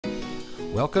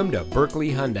Welcome to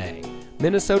Buerkle Hyundai,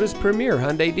 Minnesota's premier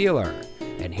Hyundai dealer.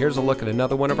 And here's a look at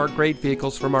another one of our great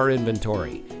vehicles from our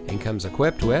inventory, and comes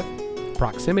equipped with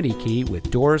proximity key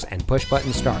with doors and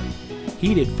push-button start,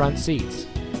 heated front seats,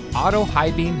 auto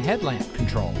high beam headlamp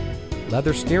control,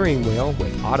 leather steering wheel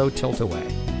with auto tilt-away,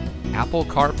 Apple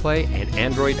CarPlay and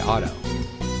Android Auto,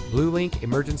 BlueLink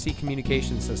emergency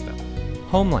communication system,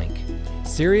 HomeLink,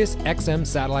 Sirius XM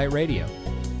satellite radio,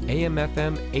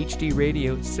 AM/FM HD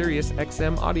radio Sirius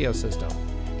XM audio system,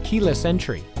 keyless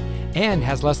entry, and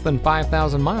has less than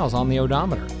 5,000 miles on the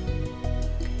odometer.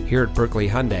 Here at Buerkle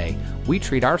Hyundai, we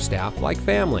treat our staff like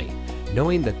family,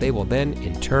 knowing that they will then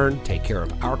in turn take care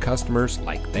of our customers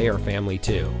like they are family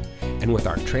too. And with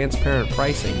our transparent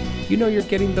pricing, you know you're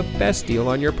getting the best deal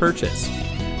on your purchase.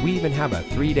 We even have a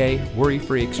 3-day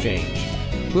worry-free exchange.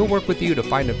 We'll work with you to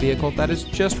find a vehicle that is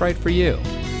just right for you.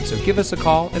 So give us a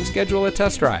call and schedule a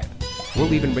test drive.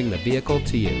 We'll even bring the vehicle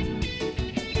to you.